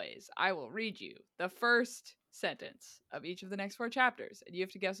 as always, I will read you the first sentence of each of the next 4 chapters, and you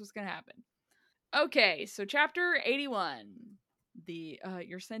have to guess what's going to happen. Okay. So, chapter 81.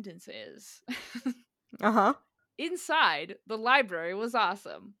 Your sentence is inside, the library was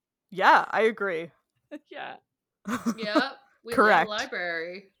awesome. Yeah, I agree. Yeah. Yep. We Correct. love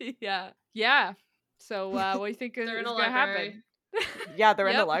library. Yeah. So what do you think is going to happen? Yeah, they're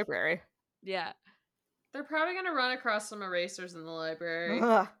in the library. Yeah. They're probably going to run across some erasers in the library.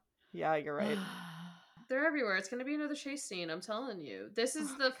 Yeah, you're right. They're everywhere. It's going to be another chase scene. I'm telling you. This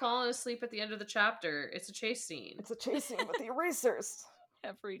is the falling asleep at the end of the chapter. It's a chase scene. It's a chase scene with the erasers.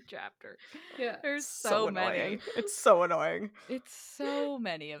 Every chapter. Yeah. There's So many. annoying. It's so annoying. It's so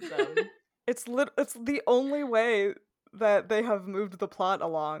many of them. It's the only way that they have moved the plot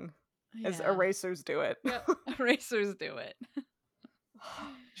along is erasers do it. Yep. Erasers do it.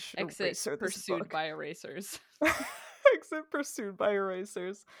 Exit Eraser this pursued book. by erasers. Exit pursued by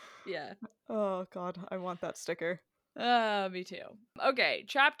erasers. Yeah. Oh god, I want that sticker. Me too. Okay,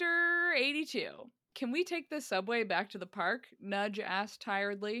 chapter 82. Can we take the subway back to the park? Nudge asked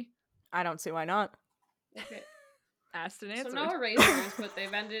tiredly. I don't see why not. Okay. Asked and So answered. no erasers, but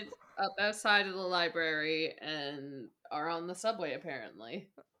they've ended up outside of the library and are on the subway apparently.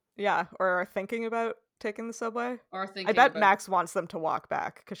 Yeah, or are thinking about taking the subway. Or thinking I bet about... Max wants them to walk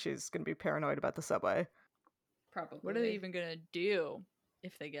back because she's going to be paranoid about the subway. Probably. What are they even going to do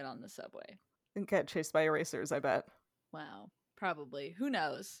if they get on the subway? And get chased by erasers, I bet. Wow. Probably. Who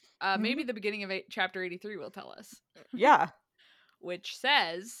knows? Maybe the beginning of chapter 83 will tell us. Yeah. Which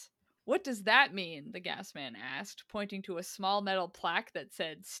says, "What does that mean?" the gas man asked, pointing to a small metal plaque that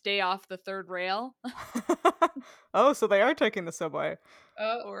said, "Stay off the third rail." Oh, so they are taking the subway.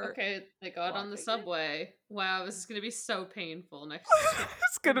 Oh, Or okay. They got on the walking. subway. Wow, this is going to be so painful next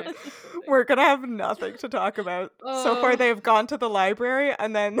We're gonna have nothing to talk about. So far, they have gone to the library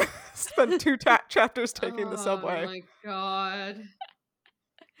and then spent two chapters taking the subway. Oh my god.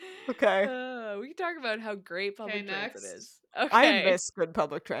 Okay. We can talk about how great public transit next. is. Okay. I miss good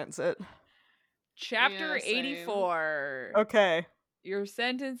public transit. Chapter Yeah, same. 84. Okay. Your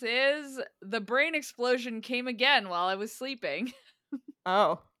sentence is, "The brain explosion came again while I was sleeping."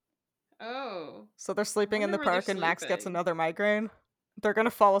 Oh. Oh. So they're sleeping in the Wonder where park they're and Max gets sleeping. another migraine? They're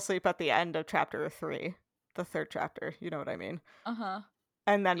gonna fall asleep at the end of chapter 3. The third chapter, you know what I mean. Uh-huh.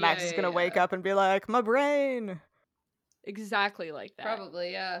 And then Max is gonna wake up and be like, my brain! Exactly like that.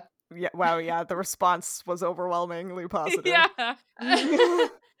 Probably, yeah. Yeah, wow, yeah, the response was overwhelmingly positive. Yeah.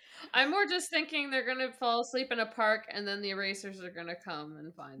 I'm more just thinking they're gonna fall asleep in a park and then the erasers are gonna come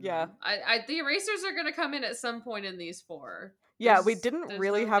and find them. The erasers are gonna come in at some point in these 4. Yeah, we didn't there's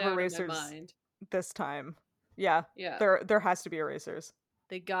really no have doubt in my erasers mind. this time. Yeah. Yeah. There has to be erasers.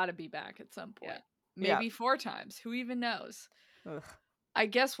 They gotta be back at some point. Yeah. Maybe 4 times. Who even knows? Ugh. I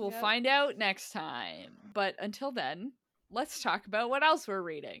guess we'll Yep. find out next time. But until then, let's talk about what else we're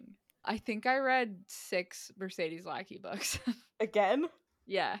reading. I think I read 6 Mercedes Lackey books. Again?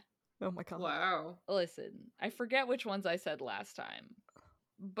 Yeah. Oh my god. Wow. Listen, I forget which ones I said last time.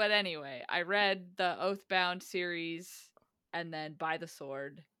 But anyway, I read the Oathbound series and then By the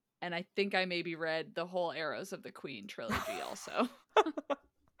Sword. And I think I maybe read the whole Arrows of the Queen trilogy also.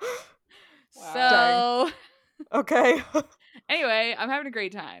 Wow. So, Okay. anyway, I'm having a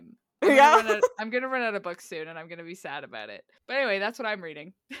great time. I'm gonna run out of books soon and I'm gonna be sad about it. But anyway, that's what I'm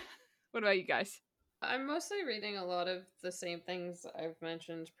reading. What about you guys? I'm mostly reading a lot of the same things I've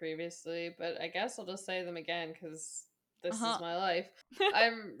mentioned previously, but I guess I'll just say them again because this is my life.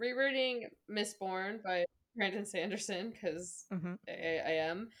 I'm rereading Mistborn by Brandon Sanderson because I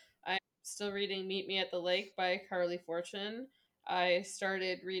am. I'm still reading Meet Me at the Lake by Carly Fortune. I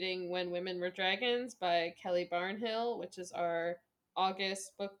started reading When Women Were Dragons by Kelly Barnhill, which is our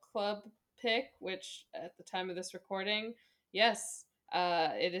August book club pick, which at the time of this recording, yes,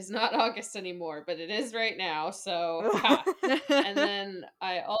 it is not August anymore, but it is right now, so And then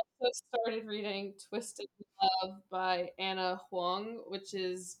I also started reading Twisted Love by Anna Huang, which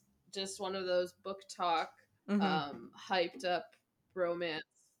is just one of those book talk hyped up romance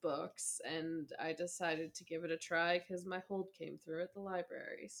books, and I decided to give it a try because my hold came through at the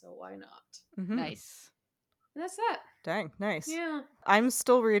library, so why not? Nice. And that's that. Dang, nice. Yeah. I'm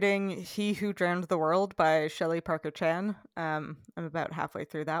still reading He Who Drowned the World by Shelley Parker Chan. I'm about halfway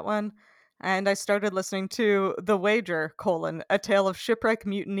through that one. And I started listening to The Wager, A Tale of Shipwreck,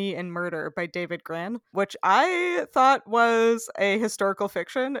 Mutiny, and Murder by David Gran, which I thought was a historical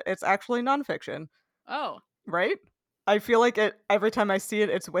fiction. It's actually nonfiction. Oh. Right? I feel like it every time I see it,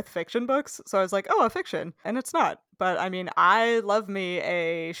 it's with fiction books. So I was like, oh, a fiction. And it's not. But I mean, I love me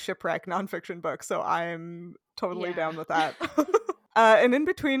a shipwreck nonfiction book, so I'm totally down with that. And in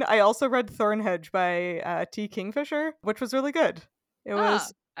between, I also read Thornhedge by T. Kingfisher, which was really good. It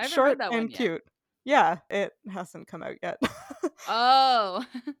was short and cute. Yeah, it hasn't come out yet. Oh.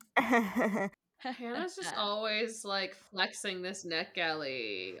 Hannah's just always like flexing this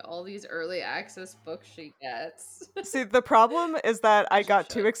NetGalley, all these early access books she gets. See, the problem is that I got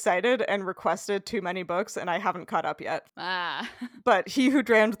too excited and requested too many books, and I haven't caught up yet. But He Who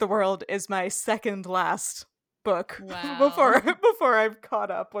Drowned the World is my second last book Wow. before I've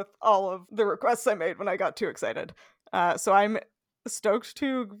caught up with all of the requests I made when I got too excited. So I'm stoked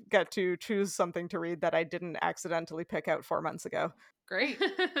to get to choose something to read that I didn't accidentally pick out 4 months ago. Great.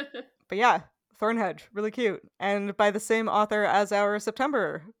 But yeah, Thornhedge, really cute. And by the same author as our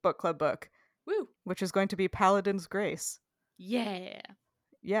September book club book, Woo. which is going to be Paladin's Grace. Yeah.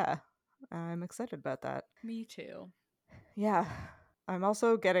 Yeah, I'm excited about that. Me too. Yeah, I'm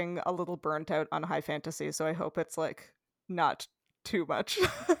also getting a little burnt out on high fantasy, so I hope it's like not too much.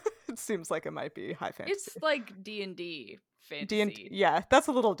 It seems like it might be high fantasy. It's like D&D fantasy. D&D, yeah, that's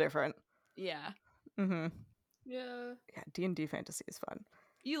a little different. Yeah. Mm-hmm. Yeah. Yeah, D&D fantasy is fun.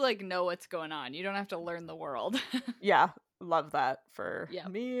 You like know what's going on. You don't have to learn the world. Yeah, love that for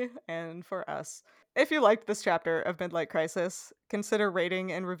me and for us. If you liked this chapter of Midlight Crisis, consider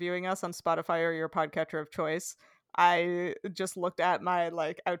rating and reviewing us on Spotify or your podcatcher of choice. I just looked at my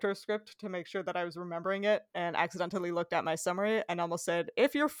outro script to make sure that I was remembering it and accidentally looked at my summary and almost said,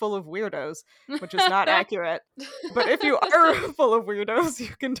 if you're full of weirdos, which is not accurate. But if you are full of weirdos,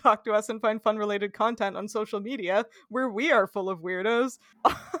 you can talk to us and find fun-related content on social media, where we are full of weirdos,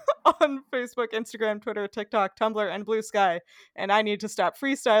 on Facebook, Instagram, Twitter, TikTok, Tumblr, and Blue Sky. And I need to stop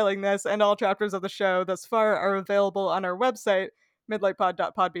freestyling this, and all chapters of the show thus far are available on our website,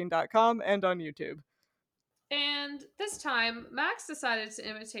 midlightpod.podbean.com, and on YouTube. And this time, Max decided to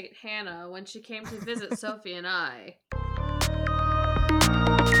imitate Hannah when she came to visit Sophie and I.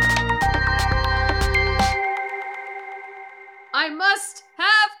 I must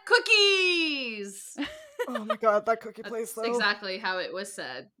have cookies! Oh my god, that cookie place, That's though. exactly how it was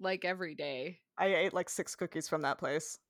said. Like every day. I ate 6 cookies from that place.